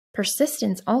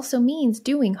Persistence also means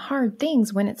doing hard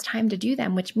things when it's time to do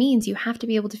them, which means you have to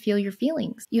be able to feel your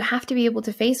feelings. You have to be able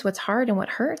to face what's hard and what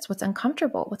hurts, what's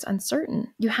uncomfortable, what's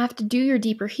uncertain. You have to do your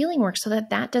deeper healing work so that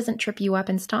that doesn't trip you up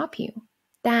and stop you.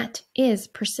 That is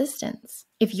persistence.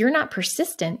 If you're not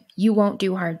persistent, you won't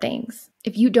do hard things.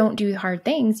 If you don't do hard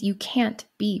things, you can't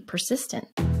be persistent.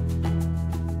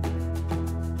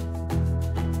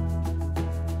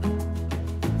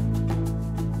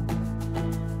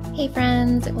 Hey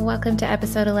friends, welcome to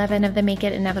episode 11 of the Make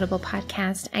It Inevitable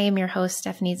podcast. I am your host,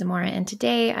 Stephenie Zamora, and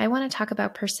today I want to talk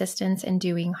about persistence and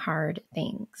doing hard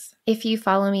things. If you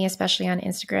follow me, especially on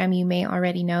Instagram, you may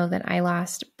already know that I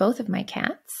lost both of my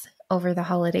cats over the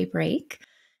holiday break.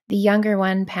 The younger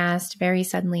one passed very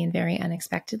suddenly and very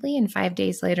unexpectedly, and 5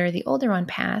 days later, the older one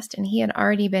passed, and he had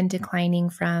already been declining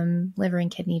from liver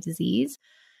and kidney disease,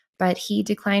 but he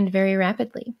declined very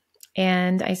rapidly.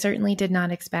 And I certainly did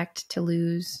not expect to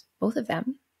lose both of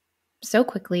them so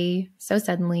quickly, so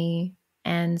suddenly,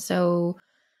 and so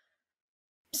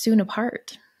soon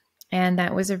apart. And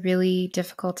that was a really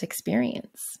difficult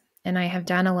experience. And I have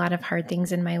done a lot of hard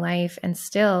things in my life, and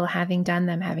still having done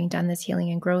them, having done this healing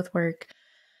and growth work,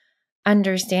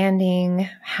 understanding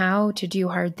how to do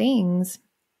hard things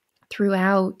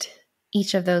throughout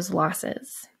each of those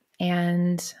losses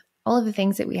and all of the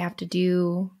things that we have to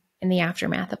do in the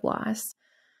aftermath of loss.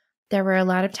 There were a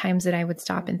lot of times that I would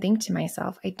stop and think to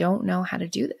myself, I don't know how to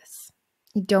do this.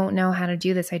 I don't know how to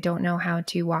do this. I don't know how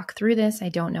to walk through this. I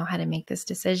don't know how to make this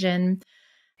decision.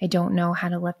 I don't know how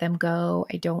to let them go.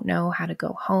 I don't know how to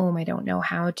go home. I don't know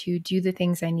how to do the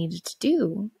things I needed to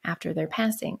do after their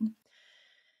passing.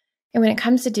 And when it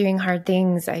comes to doing hard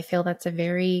things, I feel that's a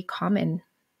very common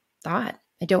thought.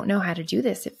 I don't know how to do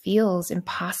this. It feels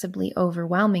impossibly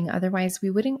overwhelming. Otherwise, we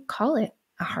wouldn't call it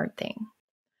a hard thing.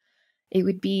 It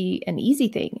would be an easy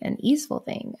thing, an easeful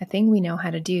thing, a thing we know how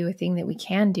to do, a thing that we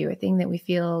can do, a thing that we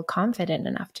feel confident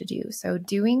enough to do. So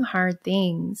doing hard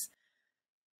things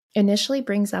initially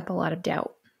brings up a lot of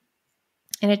doubt.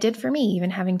 And it did for me, even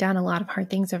having done a lot of hard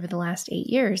things over the last 8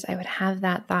 years, I would have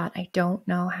that thought, I don't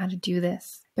know how to do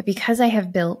this. But because I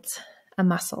have built a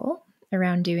muscle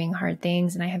around doing hard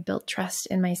things, and I have built trust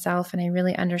in myself, and I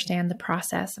really understand the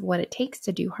process of what it takes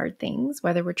to do hard things,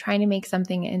 whether we're trying to make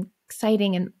something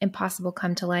exciting and impossible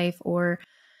come to life, or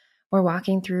we're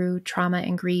walking through trauma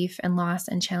and grief and loss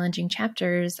and challenging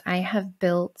chapters, I have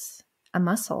built a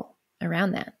muscle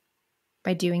around that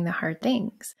by doing the hard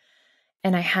things.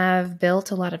 And I have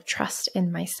built a lot of trust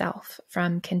in myself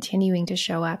from continuing to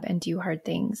show up and do hard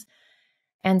things.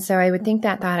 And so I would think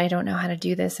that thought, I don't know how to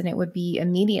do this, and it would be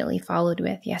immediately followed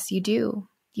with, yes, you do.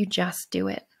 You just do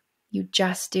it. You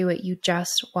just do it. You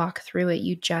just walk through it.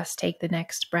 You just take the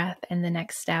next breath and the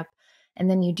next step. And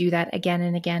then you do that again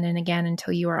and again and again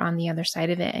until you are on the other side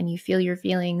of it, and you feel your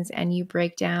feelings and you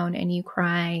break down and you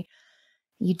cry.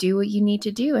 You do what you need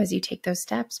to do as you take those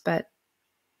steps. But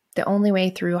the only way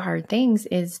through hard things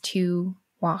is to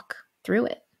walk through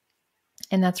it.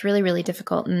 And that's really, really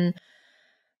difficult. And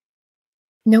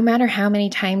no matter how many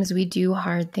times we do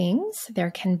hard things, there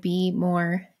can be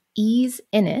more ease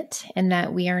in it, and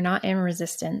that we are not in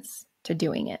resistance to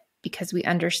doing it, because we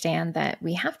understand that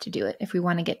we have to do it. If we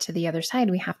want to get to the other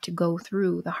side, we have to go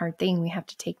through the hard thing. We have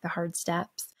to take the hard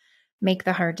steps, make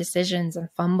the hard decisions, and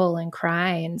fumble and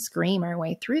cry and scream our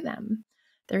way through them.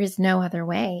 There is no other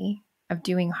way of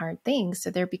doing hard things. So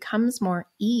there becomes more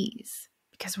ease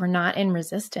because we're not in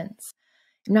resistance.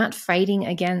 I'm not fighting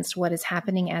against what is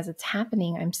happening as it's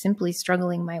happening. I'm simply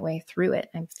struggling my way through it.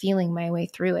 I'm feeling my way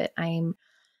through it. I'm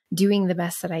doing the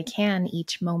best that I can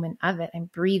each moment of it. I'm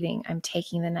breathing. I'm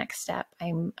taking the next step.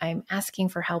 I'm asking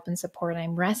for help and support.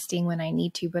 I'm resting when I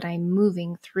need to, but I'm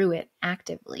moving through it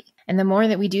actively. And the more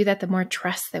that we do that, the more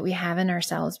trust that we have in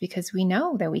ourselves, because we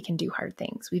know that we can do hard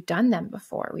things. We've done them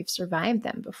before. We've survived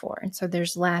them before. And so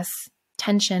there's less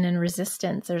tension and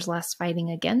resistance. There's less fighting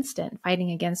against it,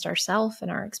 fighting against ourselves and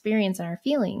our experience and our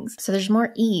feelings. So there's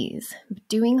more ease. But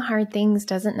doing hard things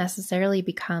doesn't necessarily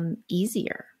become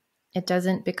easier. It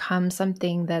doesn't become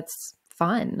something that's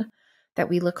fun, that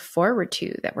we look forward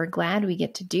to, that we're glad we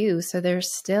get to do. So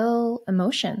there's still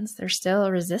emotions. There's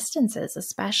still resistances,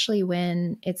 especially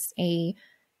when it's a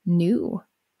new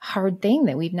hard thing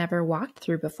that we've never walked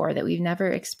through before, that we've never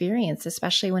experienced,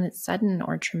 especially when it's sudden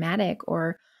or traumatic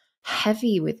or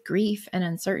heavy with grief and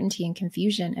uncertainty and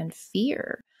confusion and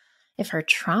fear. If our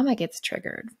trauma gets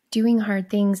triggered, doing hard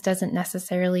things doesn't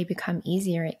necessarily become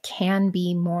easier. It can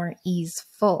be more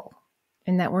easeful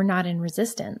in that we're not in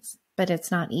resistance, but it's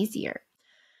not easier.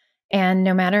 And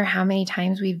no matter how many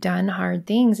times we've done hard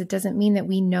things, it doesn't mean that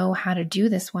we know how to do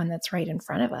this one that's right in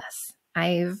front of us.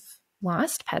 I've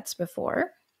lost pets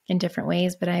before. in different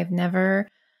ways, but I've never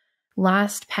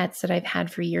lost pets that I've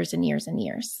had for years and years and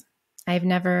years. I've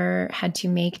never had to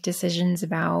make decisions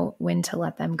about when to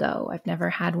let them go. I've never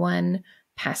had one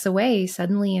pass away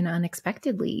suddenly and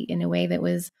unexpectedly in a way that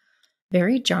was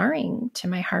very jarring to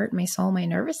my heart, my soul, my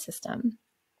nervous system.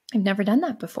 I've never done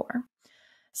that before.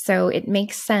 So it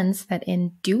makes sense that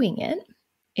in doing it,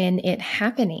 in it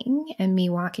happening and me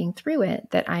walking through it,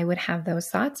 that I would have those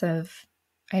thoughts of,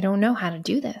 I don't know how to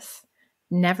do this.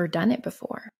 Never done it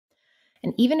before.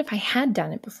 And even if I had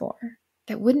done it before,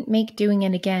 that wouldn't make doing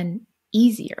it again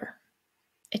easier.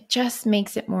 It just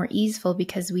makes it more easeful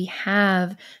because we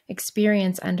have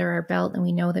experience under our belt and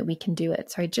we know that we can do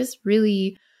it. So I just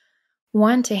really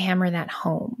want to hammer that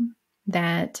home,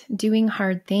 that doing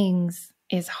hard things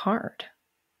is hard.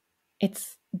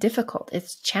 It's difficult.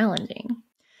 It's challenging.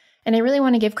 And I really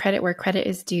want to give credit where credit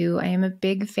is due. I am a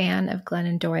big fan of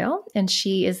Glennon Doyle, and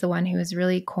she is the one who has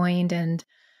really coined and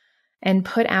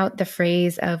put out the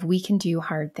phrase of we can do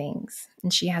hard things.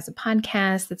 And she has a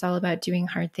podcast that's all about doing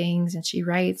hard things, and she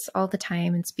writes all the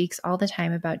time and speaks all the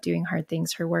time about doing hard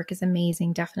things. Her work is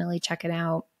amazing. Definitely check it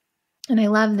out. And I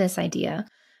love this idea,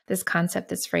 this concept,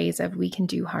 this phrase of we can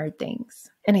do hard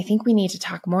things. And I think we need to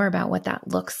talk more about what that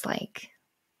looks like,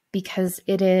 because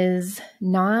it is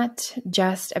not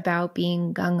just about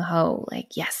being gung-ho,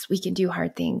 like, yes, we can do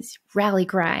hard things, rally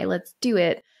cry, let's do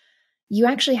it. You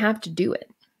actually have to do it.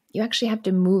 You actually have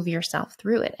to move yourself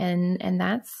through it. And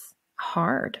that's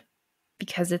hard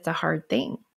because it's a hard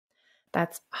thing.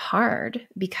 That's hard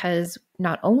because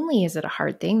not only is it a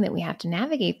hard thing that we have to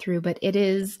navigate through, but it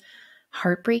is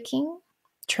heartbreaking,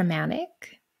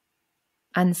 traumatic,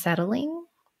 unsettling.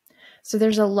 So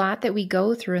there's a lot that we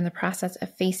go through in the process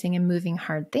of facing and moving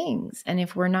hard things. And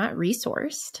if we're not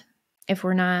resourced, if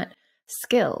we're not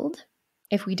skilled,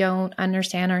 if we don't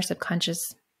understand our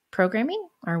subconscious programming,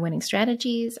 our winning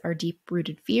strategies, our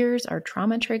deep-rooted fears, our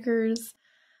trauma triggers,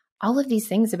 all of these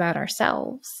things about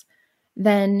ourselves,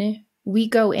 then we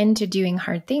go into doing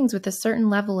hard things with a certain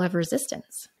level of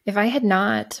resistance. If I had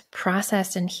not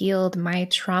processed and healed my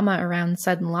trauma around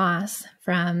sudden loss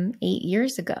from 8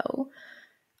 years ago,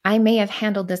 I may have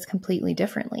handled this completely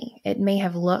differently. It may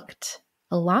have looked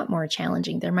a lot more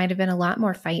challenging. There might have been a lot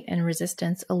more fight and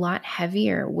resistance, a lot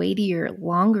heavier, weightier,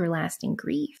 longer lasting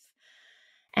grief.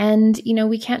 And,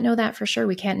 we can't know that for sure.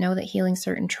 We can't know that healing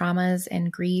certain traumas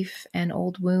and grief and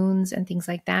old wounds and things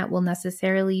like that will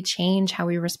necessarily change how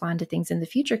we respond to things in the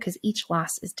future, because each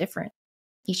loss is different.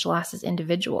 Each loss is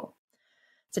individual.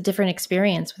 It's a different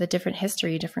experience with a different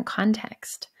history, different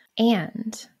context.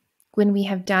 And when we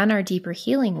have done our deeper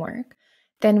healing work,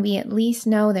 then we at least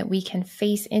know that we can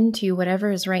face into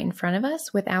whatever is right in front of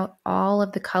us without all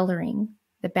of the coloring,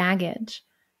 the baggage,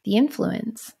 the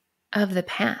influence of the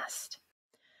past.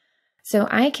 So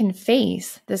I can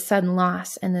face this sudden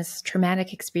loss and this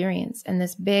traumatic experience and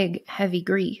this big, heavy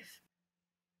grief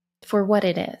for what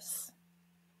it is,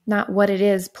 not what it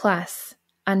is plus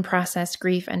unprocessed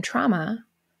grief and trauma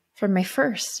from my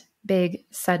first big,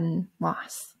 sudden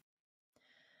loss.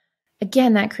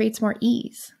 Again, that creates more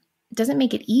ease. It doesn't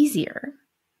make it easier.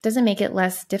 It doesn't make it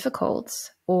less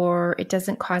difficult, or it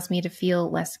doesn't cause me to feel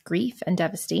less grief and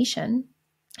devastation.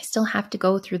 I still have to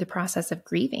go through the process of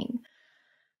grieving,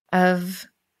 of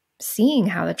seeing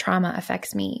how the trauma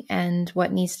affects me and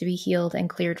what needs to be healed and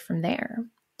cleared from there.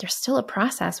 There's still a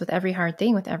process with every hard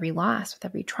thing, with every loss, with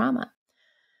every trauma.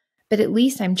 But at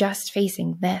least I'm just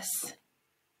facing this.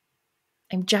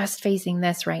 I'm just facing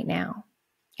this right now.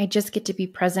 I just get to be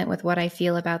present with what I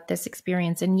feel about this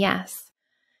experience. And yes,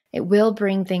 it will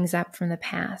bring things up from the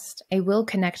past. I will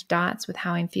connect dots with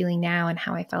how I'm feeling now and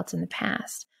how I felt in the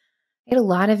past. I had a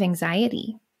lot of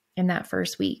anxiety in that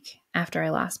first week after I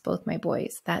lost both my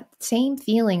boys. That same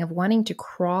feeling of wanting to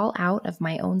crawl out of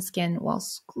my own skin while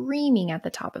screaming at the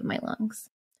top of my lungs.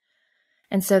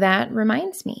 And so that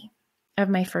reminds me of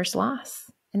my first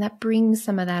loss, and that brings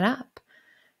some of that up.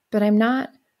 But I'm not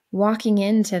walking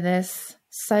into this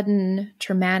sudden,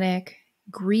 traumatic,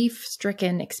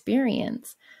 grief-stricken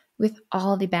experience with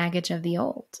all the baggage of the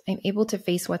old. I'm able to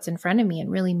face what's in front of me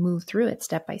and really move through it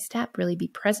step by step, really be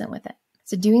present with it.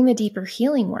 So doing the deeper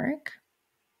healing work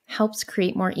helps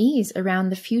create more ease around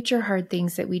the future hard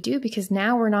things that we do, because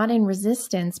now we're not in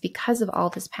resistance because of all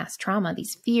this past trauma,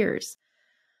 these fears.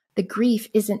 The grief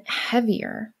isn't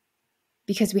heavier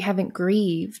because we haven't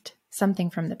grieved something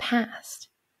from the past.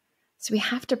 So we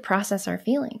have to process our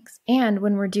feelings. And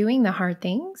when we're doing the hard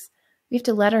things, we have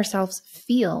to let ourselves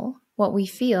feel what we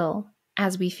feel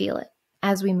as we feel it,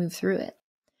 as we move through it.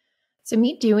 So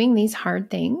me doing these hard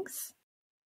things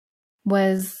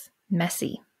was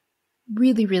messy,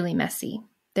 really, really messy.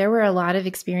 There were a lot of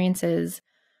experiences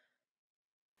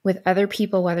with other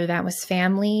people, whether that was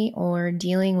family or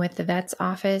dealing with the vet's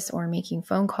office or making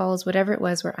phone calls, whatever it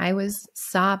was, where I was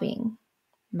sobbing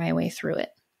my way through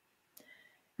it,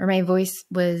 or my voice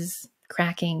was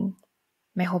cracking,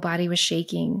 my whole body was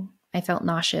shaking, I felt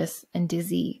nauseous and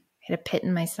dizzy, I had a pit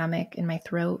in my stomach, in my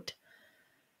throat,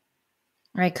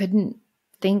 or I couldn't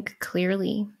think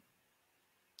clearly.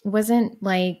 It wasn't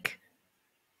like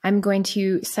I'm going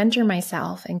to center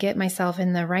myself and get myself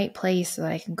in the right place so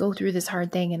that I can go through this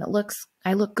hard thing and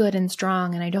I look good and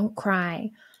strong and I don't cry.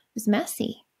 It was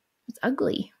messy. It was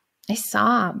ugly. I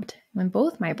sobbed when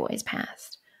both my boys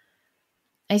passed.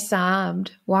 I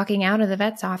sobbed walking out of the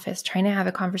vet's office trying to have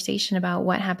a conversation about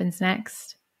what happens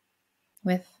next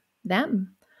with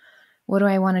them. What do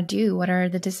I want to do? What are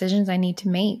the decisions I need to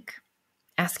make?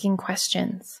 Asking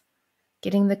questions,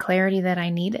 getting the clarity that I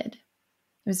needed.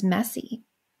 It was messy.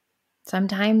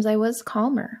 Sometimes I was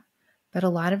calmer, but a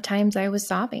lot of times I was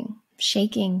sobbing,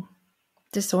 shaking,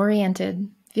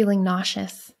 disoriented, feeling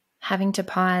nauseous, having to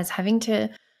pause, having to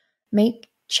make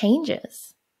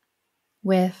changes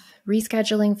with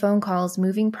rescheduling phone calls,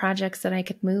 moving projects that I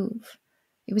could move.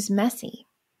 It was messy,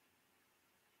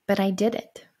 but I did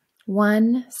it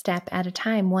one step at a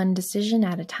time, one decision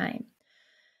at a time.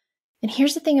 And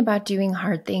here's the thing about doing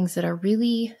hard things that are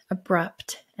really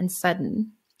abrupt and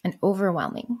sudden and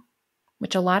overwhelming,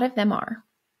 which a lot of them are,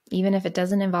 even if it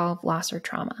doesn't involve loss or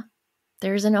trauma.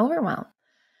 There's an overwhelm.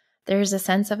 There's a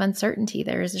sense of uncertainty.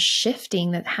 There is a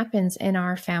shifting that happens in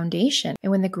our foundation.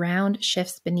 And when the ground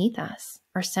shifts beneath us,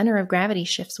 our center of gravity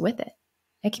shifts with it.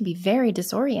 It can be very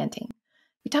disorienting.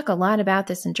 We talk a lot about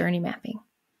this in journey mapping.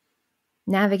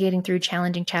 Navigating through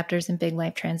challenging chapters and big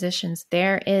life transitions,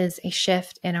 there is a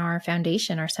shift in our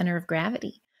foundation, our center of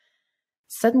gravity.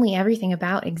 Suddenly everything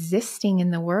about existing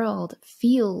in the world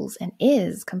feels and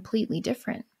is completely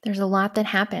different. There's a lot that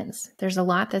happens. There's a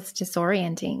lot that's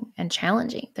disorienting and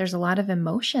challenging. There's a lot of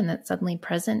emotion that's suddenly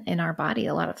present in our body,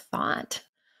 a lot of thought.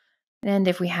 And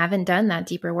if we haven't done that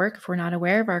deeper work, if we're not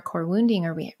aware of our core wounding,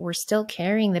 or we're still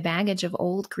carrying the baggage of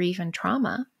old grief and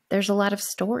trauma, there's a lot of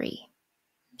story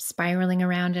spiraling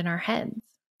around in our heads.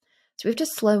 So we have to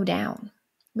slow down.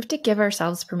 We have to give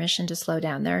ourselves permission to slow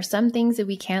down. There are some things that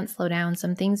we can't slow down.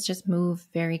 Some things just move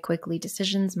very quickly.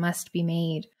 Decisions must be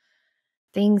made.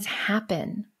 Things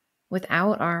happen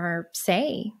without our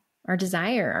say, our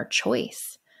desire, our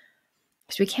choice.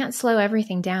 So we can't slow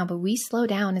everything down, but we slow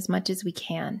down as much as we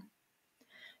can.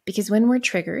 Because when we're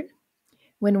triggered,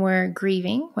 when we're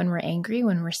grieving, when we're angry,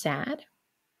 when we're sad,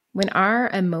 when our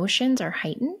emotions are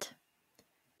heightened,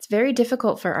 it's very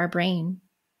difficult for our brain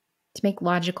to make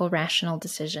logical, rational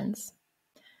decisions,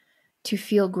 to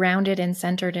feel grounded and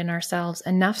centered in ourselves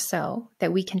enough so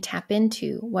that we can tap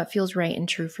into what feels right and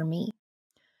true for me.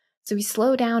 So we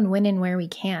slow down when and where we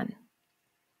can,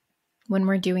 when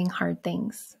we're doing hard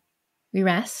things. We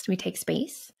rest, we take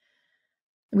space.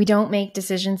 We don't make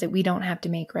decisions that we don't have to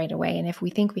make right away. And if we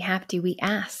think we have to, we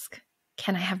ask,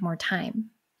 can I have more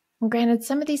time? And granted,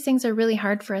 some of these things are really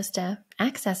hard for us to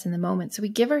access in the moment. So we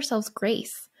give ourselves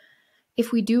grace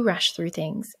if we do rush through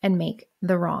things and make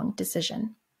the wrong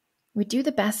decision. We do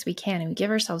the best we can and we give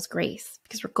ourselves grace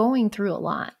because we're going through a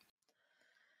lot.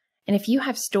 And if you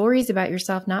have stories about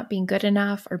yourself not being good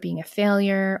enough or being a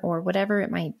failure or whatever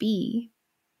it might be,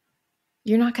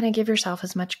 you're not going to give yourself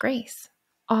as much grace.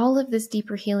 All of this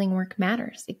deeper healing work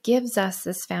matters. It gives us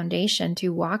this foundation to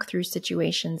walk through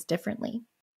situations differently.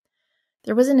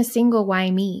 There wasn't a single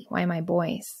why me, why my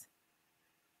boys.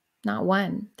 Not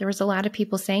one. There was a lot of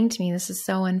people saying to me, this is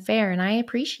so unfair, and I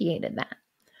appreciated that.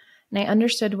 And I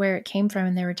understood where it came from,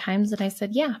 and there were times that I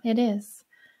said, yeah, it is.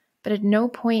 But at no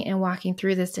point in walking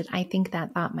through this did I think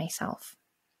that thought myself.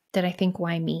 Did I think,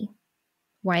 why me?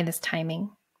 Why this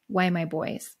timing? Why my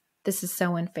boys? This is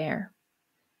so unfair.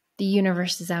 The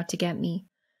universe is out to get me.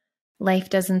 Life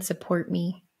doesn't support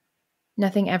me.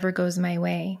 Nothing ever goes my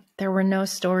way. There were no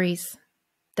stories.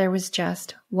 There was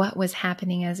just what was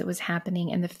happening as it was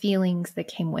happening and the feelings that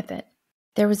came with it.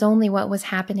 There was only what was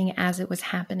happening as it was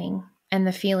happening and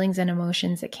the feelings and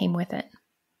emotions that came with it.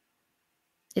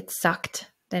 It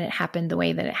sucked that it happened the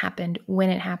way that it happened, when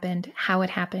it happened, how it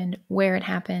happened, where it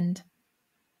happened.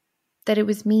 That it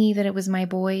was me, that it was my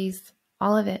boys.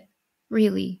 All of it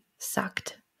really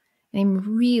sucked. And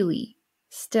I'm really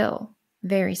still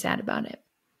very sad about it.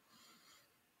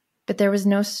 But there was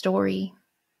no story.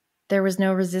 There was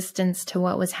no resistance to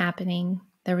what was happening.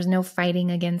 There was no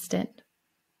fighting against it.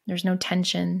 There's no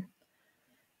tension.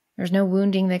 There's no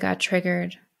wounding that got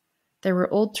triggered. There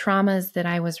were old traumas that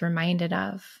I was reminded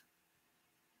of,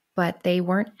 but they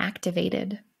weren't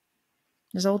activated.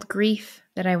 There's old grief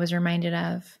that I was reminded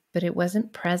of, but it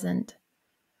wasn't present.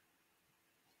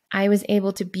 I was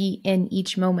able to be in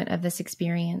each moment of this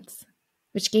experience,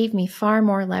 which gave me far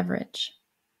more leverage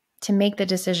to make the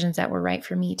decisions that were right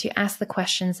for me, to ask the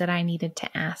questions that I needed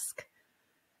to ask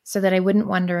so that I wouldn't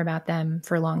wonder about them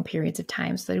for long periods of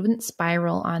time, so that I wouldn't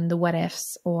spiral on the what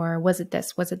ifs or was it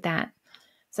this, was it that,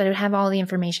 so that I would have all the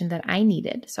information that I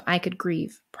needed so I could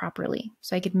grieve properly,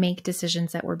 so I could make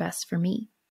decisions that were best for me.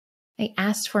 I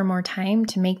asked for more time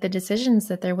to make the decisions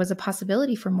that there was a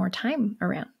possibility for more time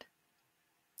around.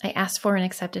 I asked for and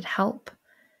accepted help.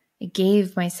 I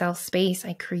gave myself space.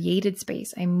 I created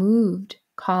space. I moved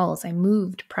calls. I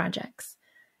moved projects.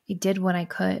 I did what I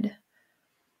could.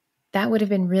 That would have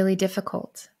been really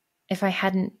difficult if I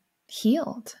hadn't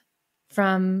healed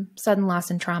from sudden loss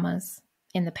and traumas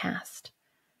in the past.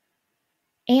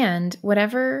 And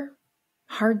whatever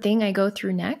hard thing I go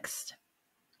through next,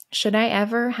 should I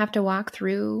ever have to walk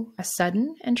through a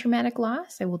sudden and traumatic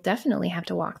loss, I will definitely have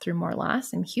to walk through more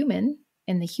loss. In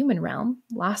the human realm,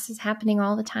 loss is happening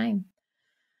all the time.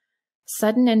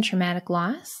 Sudden and traumatic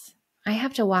loss, I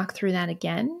have to walk through that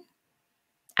again.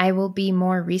 I will be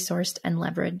more resourced and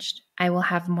leveraged. I will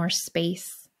have more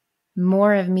space.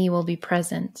 More of me will be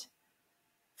present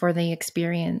for the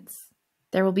experience.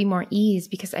 There will be more ease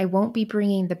because I won't be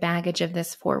bringing the baggage of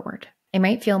this forward. I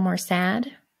might feel more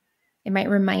sad. It might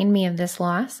remind me of this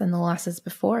loss and the losses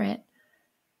before it,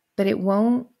 but it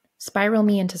won't spiral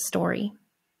me into story.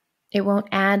 It won't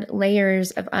add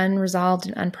layers of unresolved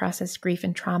and unprocessed grief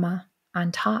and trauma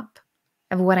on top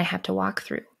of what I have to walk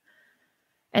through.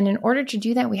 And in order to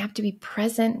do that, we have to be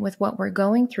present with what we're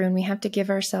going through, and we have to give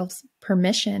ourselves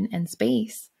permission and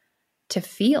space to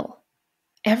feel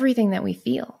everything that we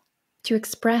feel, to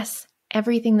express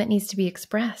everything that needs to be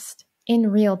expressed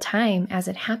in real time as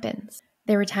it happens.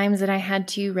 There were times that I had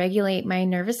to regulate my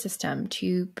nervous system,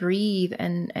 to breathe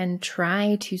and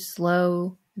try to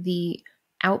slow the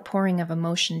outpouring of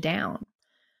emotion down,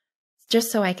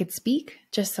 just so I could speak,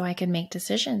 just so I could make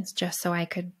decisions, just so I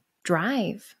could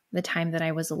drive the time that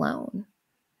I was alone.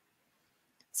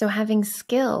 So having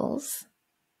skills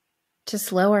to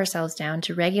slow ourselves down,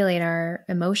 to regulate our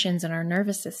emotions and our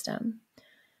nervous system,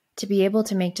 to be able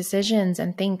to make decisions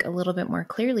and think a little bit more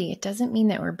clearly, it doesn't mean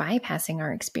that we're bypassing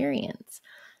our experience.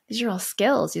 These are all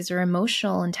skills. These are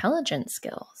emotional intelligence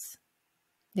skills.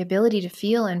 The ability to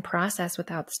feel and process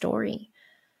without story.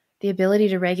 The ability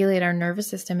to regulate our nervous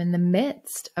system in the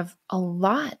midst of a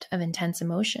lot of intense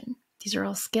emotion. These are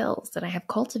all skills that I have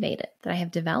cultivated, that I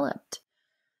have developed,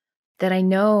 that I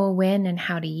know when and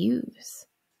how to use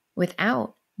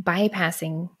without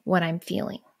bypassing what I'm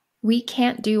feeling. We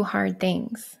can't do hard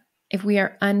things if we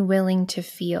are unwilling to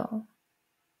feel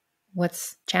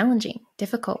what's challenging,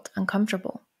 difficult,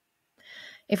 uncomfortable.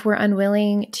 If we're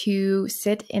unwilling to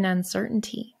sit in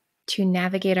uncertainty, to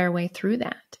navigate our way through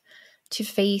that, to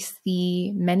face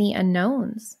the many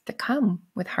unknowns that come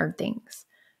with hard things,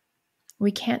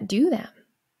 we can't do them.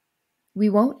 We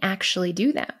won't actually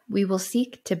do them. We will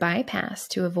seek to bypass,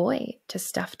 to avoid, to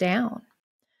stuff down.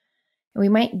 And we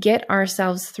might get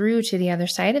ourselves through to the other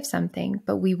side of something,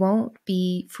 but we won't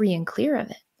be free and clear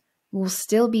of it. We'll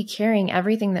still be carrying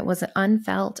everything that was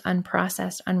unfelt,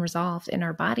 unprocessed, unresolved in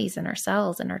our bodies, in our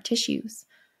cells, in our tissues,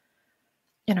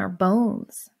 in our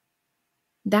bones.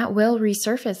 That will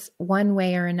resurface one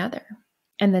way or another.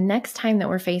 And the next time that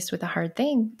we're faced with a hard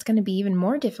thing, it's going to be even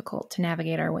more difficult to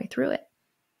navigate our way through it.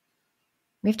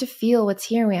 We have to feel what's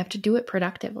here, and we have to do it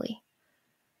productively.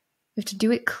 We have to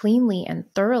do it cleanly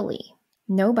and thoroughly.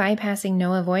 No bypassing,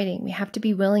 no avoiding. We have to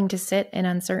be willing to sit in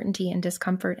uncertainty and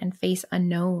discomfort and face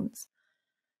unknowns,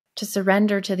 to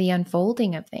surrender to the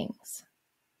unfolding of things.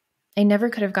 I never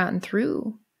could have gotten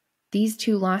through these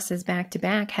two losses back to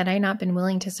back had I not been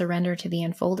willing to surrender to the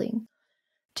unfolding,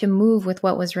 to move with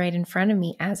what was right in front of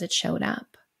me as it showed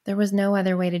up. There was no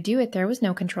other way to do it. There was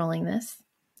no controlling this.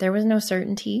 There was no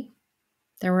certainty.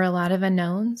 There were a lot of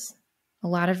unknowns, a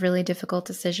lot of really difficult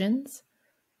decisions.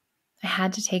 I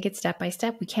had to take it step by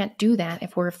step. We can't do that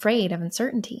if we're afraid of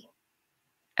uncertainty,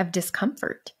 of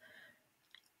discomfort.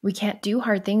 We can't do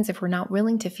hard things if we're not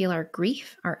willing to feel our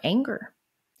grief, our anger,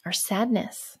 our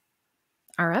sadness,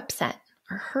 our upset,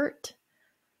 our hurt.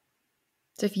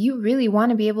 So if you really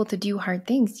want to be able to do hard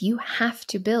things, you have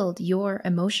to build your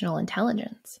emotional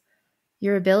intelligence,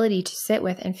 your ability to sit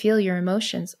with and feel your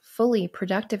emotions fully,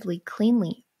 productively,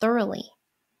 cleanly, thoroughly,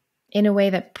 in a way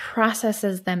that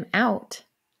processes them out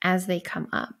as they come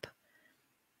up.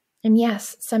 And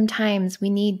yes, sometimes we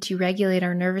need to regulate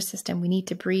our nervous system. We need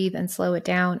to breathe and slow it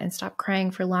down and stop crying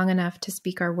for long enough to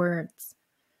speak our words.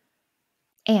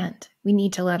 And we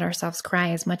need to let ourselves cry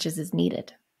as much as is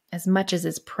needed, as much as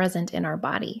is present in our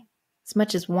body, as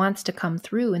much as wants to come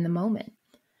through in the moment.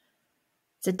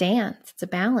 It's a dance, it's a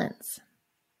balance,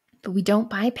 but we don't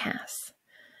bypass.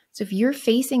 So if you're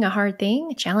facing a hard thing,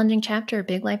 a challenging chapter, a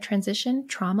big life transition,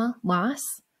 trauma,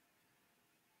 loss,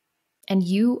 and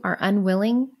you are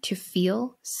unwilling to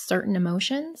feel certain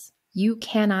emotions, you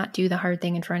cannot do the hard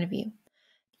thing in front of you.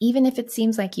 Even if it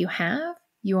seems like you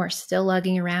are still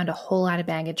lugging around a whole lot of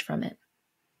baggage from it.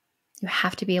 You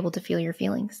have to be able to feel your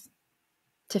feelings,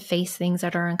 to face things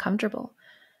that are uncomfortable,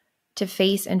 to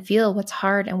face and feel what's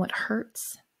hard and what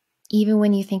hurts, even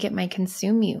when you think it might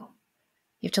consume you.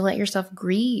 You have to let yourself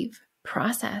grieve,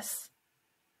 process,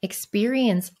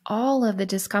 experience all of the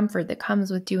discomfort that comes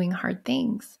with doing hard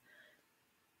things.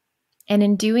 And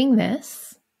in doing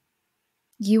this,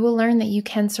 you will learn that you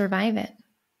can survive it,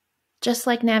 just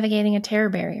like navigating a terror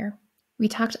barrier. We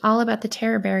talked all about the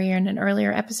terror barrier in an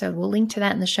earlier episode. We'll link to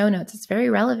that in the show notes. It's very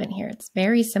relevant here. It's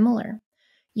very similar.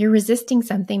 You're resisting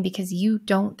something because you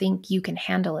don't think you can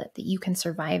handle it, that you can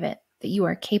survive it, that you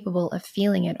are capable of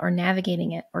feeling it or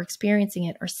navigating it or experiencing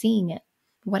it or seeing it,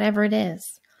 whatever it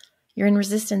is. You're in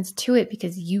resistance to it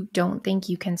because you don't think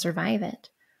you can survive it.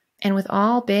 And with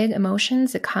all big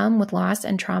emotions that come with loss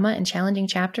and trauma and challenging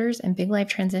chapters and big life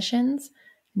transitions,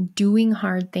 doing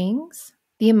hard things,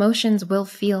 the emotions will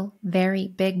feel very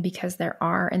big because there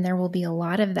will be a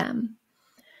lot of them.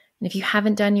 And if you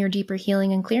haven't done your deeper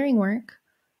healing and clearing work,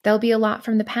 there'll be a lot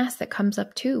from the past that comes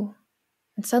up too.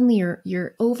 And suddenly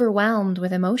you're overwhelmed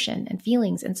with emotion and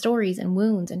feelings and stories and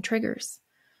wounds and triggers,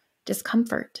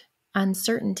 discomfort,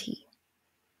 uncertainty.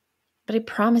 But I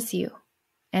promise you,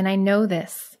 and I know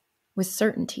this with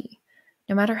certainty,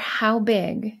 no matter how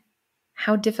big,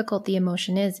 how difficult the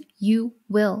emotion is, you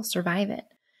will survive it.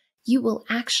 You will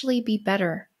actually be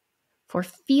better for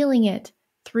feeling it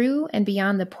through and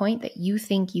beyond the point that you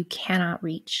think you cannot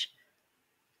reach.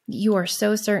 You are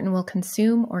so certain will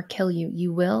consume or kill you.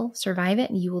 You will survive it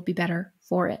and you will be better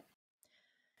for it.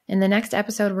 In the next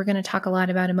episode, we're going to talk a lot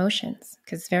about emotions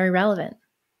because it's very relevant.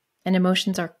 And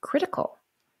emotions are critical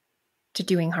to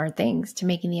doing hard things, to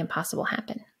making the impossible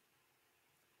happen.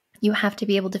 You have to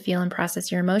be able to feel and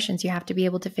process your emotions. You have to be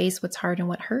able to face what's hard and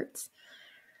what hurts.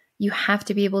 You have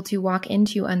to be able to walk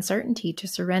into uncertainty, to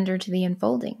surrender to the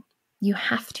unfolding. You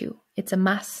have to. It's a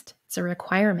must. It's a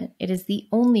requirement. It is the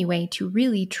only way to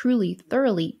really, truly,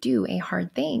 thoroughly do a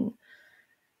hard thing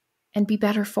and be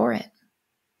better for it.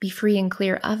 Be free and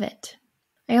clear of it.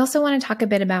 I also want to talk a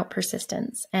bit about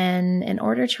persistence. And in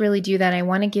order to really do that, I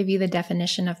want to give you the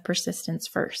definition of persistence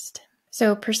first.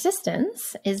 So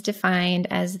persistence is defined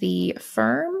as the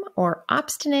firm or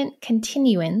obstinate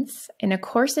continuance in a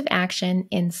course of action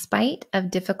in spite of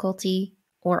difficulty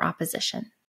or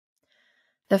opposition.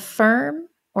 The firm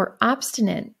or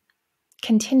obstinate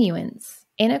continuance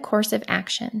in a course of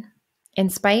action in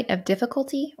spite of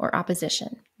difficulty or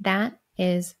opposition. That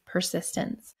is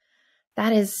persistence.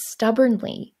 That is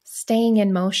stubbornly staying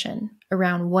in motion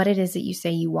around what it is that you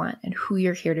say you want and who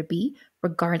you're here to be,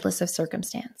 regardless of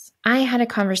circumstance. I had a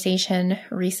conversation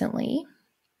recently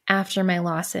after my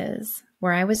losses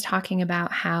where I was talking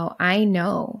about how I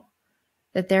know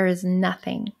that there is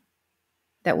nothing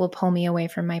that will pull me away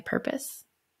from my purpose,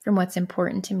 from what's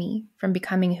important to me, from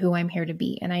becoming who I'm here to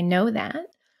be. And I know that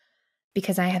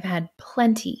because I have had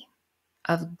plenty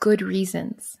of good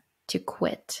reasons to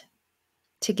quit,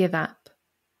 to give up,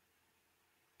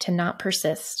 to not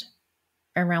persist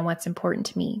around what's important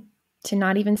to me, to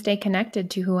not even stay connected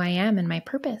to who I am and my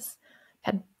purpose.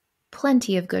 I've had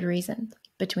plenty of good reasons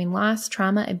between loss,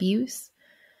 trauma, abuse,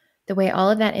 the way all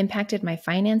of that impacted my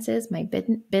finances, my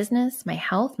business, my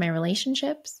health, my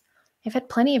relationships. I've had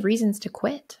plenty of reasons to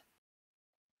quit.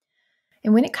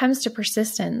 And when it comes to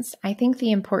persistence, I think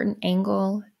the important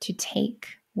angle to take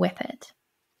with it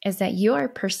is that you are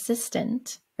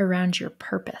persistent around your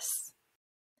purpose.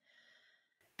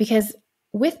 Because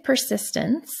with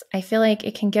persistence, I feel like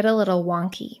it can get a little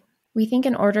wonky. We think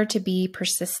in order to be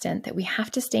persistent that we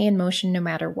have to stay in motion no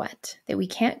matter what, that we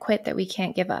can't quit, that we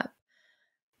can't give up.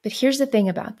 But here's the thing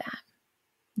about that.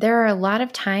 There are a lot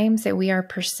of times that we are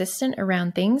persistent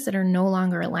around things that are no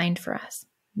longer aligned for us,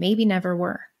 maybe never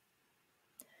were.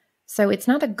 So it's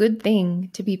not a good thing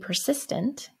to be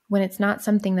persistent when it's not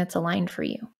something that's aligned for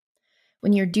you.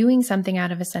 When you're doing something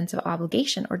out of a sense of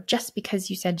obligation or just because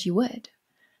you said you would.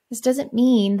 This doesn't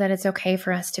mean that it's okay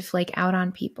for us to flake out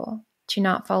on people, to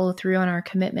not follow through on our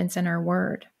commitments and our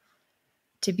word,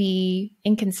 to be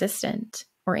inconsistent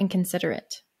or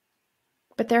inconsiderate.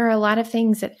 But there are a lot of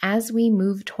things that as we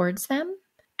move towards them,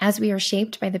 as we are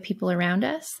shaped by the people around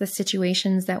us, the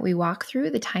situations that we walk through,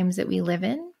 the times that we live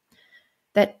in,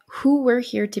 that who we're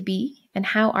here to be and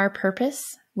how our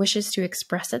purpose wishes to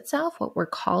express itself, what we're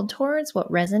called towards,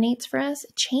 what resonates for us,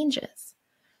 it changes.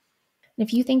 And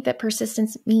if you think that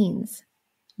persistence means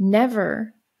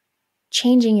never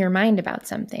changing your mind about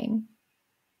something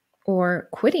or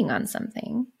quitting on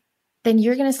something, then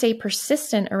you're going to stay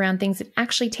persistent around things that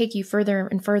actually take you further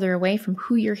and further away from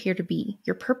who you're here to be,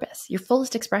 your purpose, your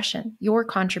fullest expression, your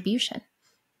contribution.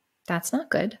 That's not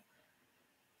good.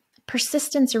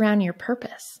 Persistence around your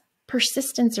purpose,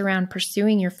 persistence around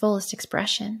pursuing your fullest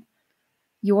expression,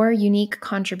 your unique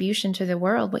contribution to the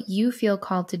world, what you feel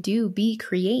called to do, be,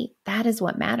 create, that is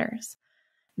what matters.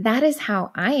 That is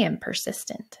how I am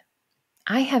persistent.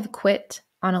 I have quit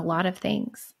on a lot of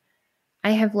things.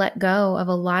 I have let go of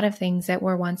a lot of things that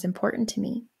were once important to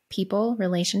me. People,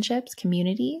 relationships,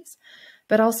 communities,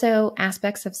 but also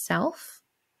aspects of self,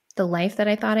 the life that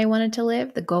I thought I wanted to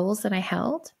live, the goals that I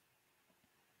held.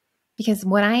 Because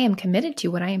what I am committed to,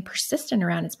 what I am persistent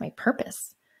around is my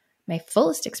purpose, my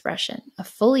fullest expression, a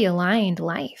fully aligned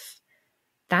life.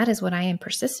 That is what I am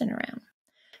persistent around.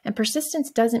 And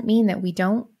persistence doesn't mean that we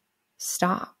don't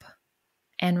stop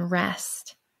and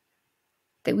rest,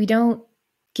 that we don't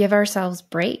give ourselves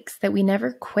breaks, that we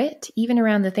never quit, even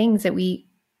around the things that we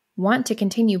want to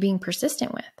continue being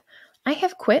persistent with. I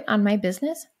have quit on my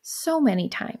business so many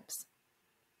times.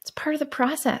 It's part of the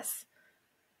process.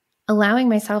 Allowing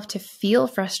myself to feel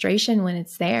frustration when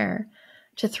it's there,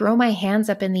 to throw my hands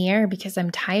up in the air because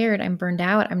I'm tired, I'm burned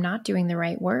out, I'm not doing the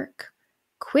right work.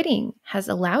 Quitting has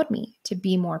allowed me to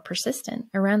be more persistent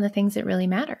around the things that really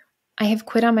matter. I have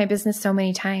quit on my business so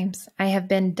many times. I have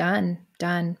been done.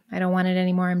 I don't want it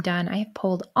anymore. I'm done. I have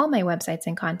pulled all my websites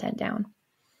and content down.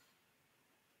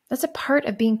 That's a part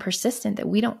of being persistent that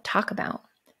we don't talk about.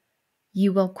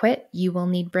 You will quit. You will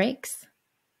need breaks.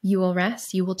 You will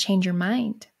rest. You will change your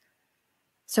mind.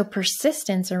 So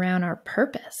persistence around our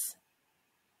purpose,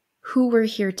 who we're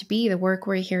here to be, the work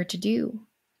we're here to do,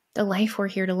 the life we're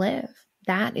here to live,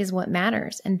 that is what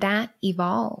matters. And that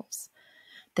evolves.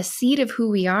 The seed of who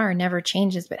we are never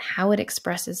changes, but how it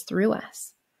expresses through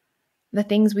us. The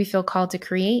things we feel called to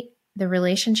create, the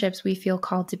relationships we feel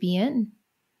called to be in,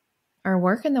 our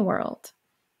work in the world,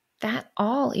 that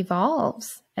all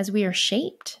evolves as we are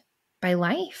shaped by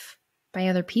life, by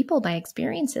other people, by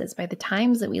experiences, by the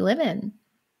times that we live in.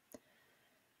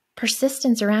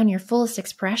 Persistence around your fullest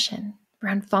expression,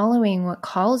 around following what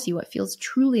calls you, what feels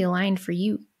truly aligned for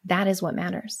you, that is what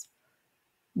matters.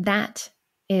 That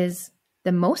is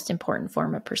the most important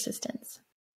form of persistence.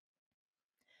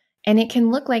 And it can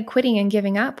look like quitting and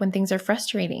giving up when things are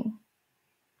frustrating,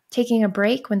 taking a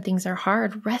break when things are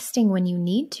hard, resting when you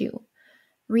need to,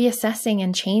 reassessing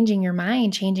and changing your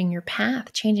mind, changing your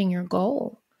path, changing your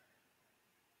goal.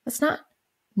 That's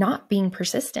not being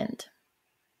persistent.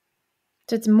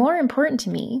 So it's more important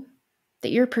to me that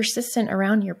you're persistent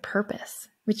around your purpose,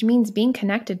 which means being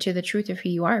connected to the truth of who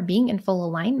you are, being in full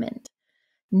alignment,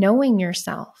 knowing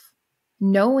yourself,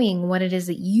 knowing what it is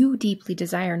that you deeply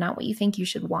desire, not what you think you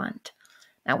should want,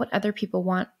 not what other people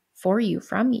want for you,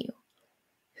 from you.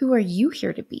 Who are you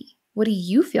here to be? What do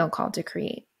you feel called to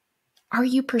create? Are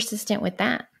you persistent with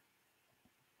that?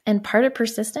 And part of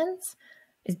persistence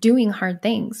is doing hard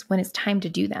things when it's time to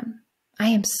do them. I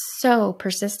am so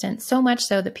persistent, so much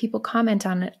so that people comment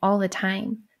on it all the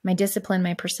time. My discipline,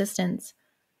 my persistence,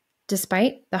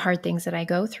 despite the hard things that I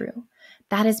go through.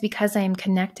 That is because I am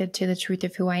connected to the truth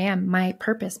of who I am, my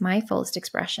purpose, my fullest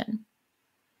expression.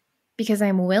 Because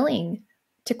I'm willing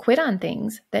to quit on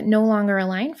things that no longer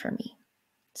align for me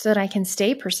so that I can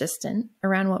stay persistent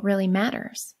around what really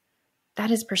matters.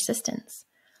 That is persistence.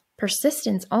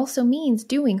 Persistence also means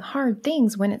doing hard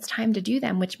things when it's time to do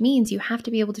them, which means you have to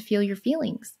be able to feel your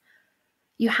feelings.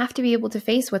 You have to be able to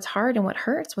face what's hard and what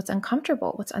hurts, what's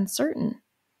uncomfortable, what's uncertain.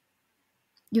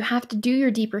 You have to do your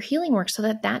deeper healing work so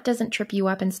that that doesn't trip you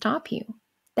up and stop you.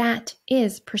 That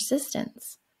is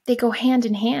persistence. They go hand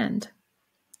in hand.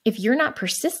 If you're not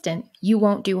persistent, you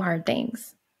won't do hard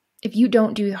things. If you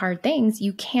don't do hard things,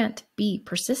 you can't be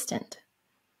persistent.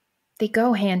 They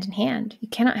go hand in hand. You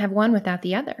cannot have one without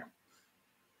the other.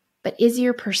 But is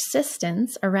your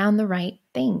persistence around the right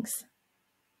things?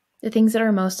 The things that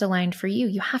are most aligned for you.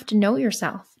 You have to know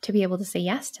yourself to be able to say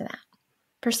yes to that.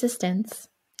 Persistence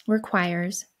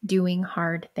requires doing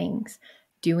hard things.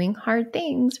 Doing hard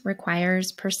things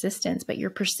requires persistence, but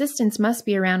your persistence must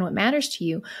be around what matters to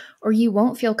you, or you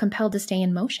won't feel compelled to stay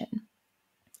in motion.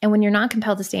 And when you're not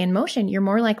compelled to stay in motion, you're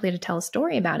more likely to tell a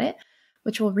story about it,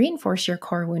 which will reinforce your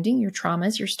core wounding, your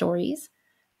traumas, your stories,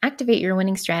 activate your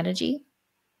winning strategy,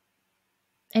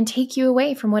 and take you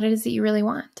away from what it is that you really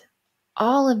want.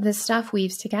 All of this stuff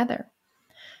weaves together.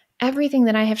 Everything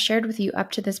that I have shared with you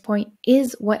up to this point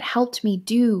is what helped me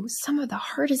do some of the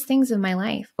hardest things in my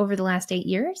life over the last 8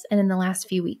 years and in the last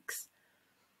few weeks.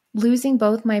 Losing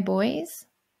both my boys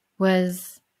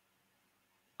was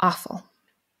awful.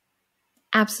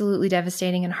 Absolutely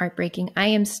devastating and heartbreaking. I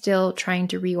am still trying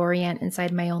to reorient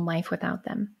inside my own life without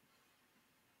them.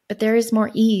 But there is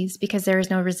more ease because there is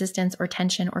no resistance or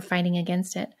tension or fighting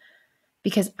against it.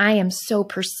 Because I am so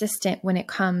persistent when it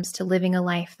comes to living a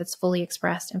life that's fully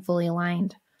expressed and fully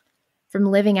aligned, from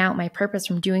living out my purpose,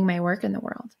 from doing my work in the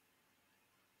world.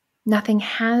 Nothing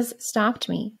has stopped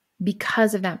me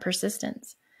because of that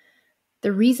persistence.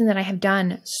 The reason that I have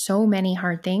done so many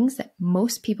hard things that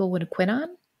most people would quit on,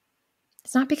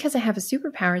 it's not because I have a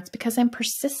superpower, it's because I'm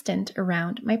persistent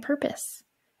around my purpose.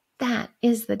 That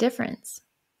is the difference.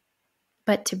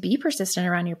 But to be persistent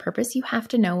around your purpose, you have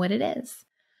to know what it is.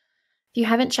 If you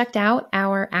haven't checked out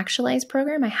our Actualize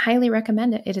program, I highly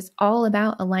recommend it. It is all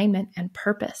about alignment and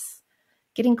purpose,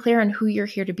 getting clear on who you're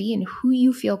here to be and who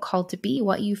you feel called to be,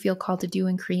 what you feel called to do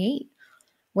and create,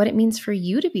 what it means for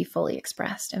you to be fully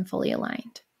expressed and fully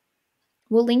aligned.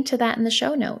 We'll link to that in the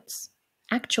show notes.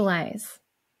 Actualize.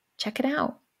 Check it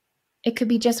out. It could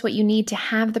be just what you need to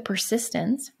have the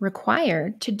persistence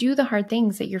required to do the hard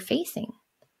things that you're facing.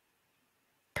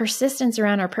 Persistence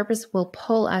around our purpose will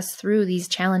pull us through these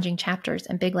challenging chapters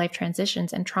and big life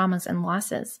transitions and traumas and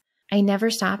losses. I never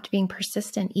stopped being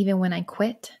persistent even when I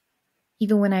quit,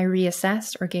 even when I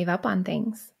reassessed or gave up on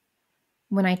things.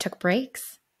 When I took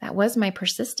breaks, that was my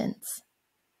persistence.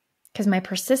 Because my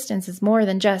persistence is more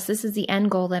than just, this is the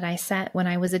end goal that I set when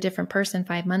I was a different person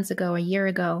 5 months ago, a year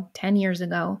ago, 10 years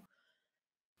ago.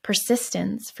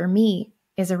 Persistence for me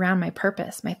is around my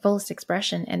purpose, my fullest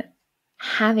expression, and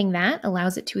having that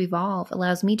allows it to evolve,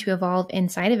 allows me to evolve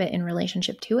inside of it in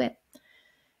relationship to it,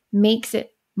 makes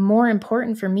it more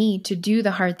important for me to do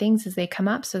the hard things as they come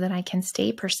up so that I can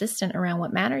stay persistent around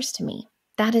what matters to me.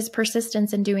 That is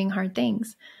persistence in doing hard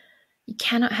things. You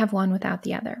cannot have one without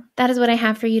the other. That is what I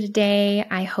have for you today.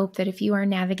 I hope that if you are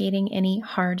navigating any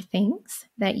hard things,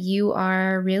 that you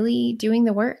are really doing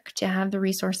the work to have the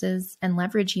resources and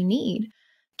leverage you need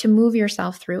to move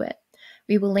yourself through it.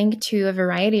 We will link to a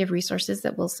variety of resources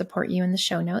that will support you in the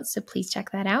show notes, so please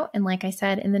check that out. And like I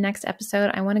said, in the next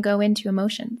episode, I want to go into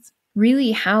emotions.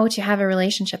 Really how to have a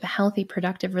relationship, a healthy,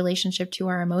 productive relationship to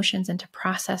our emotions and to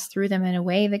process through them in a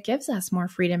way that gives us more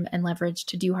freedom and leverage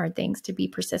to do hard things, to be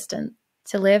persistent,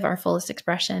 to live our fullest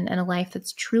expression and a life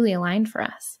that's truly aligned for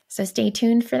us. So stay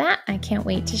tuned for that. I can't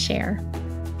wait to share.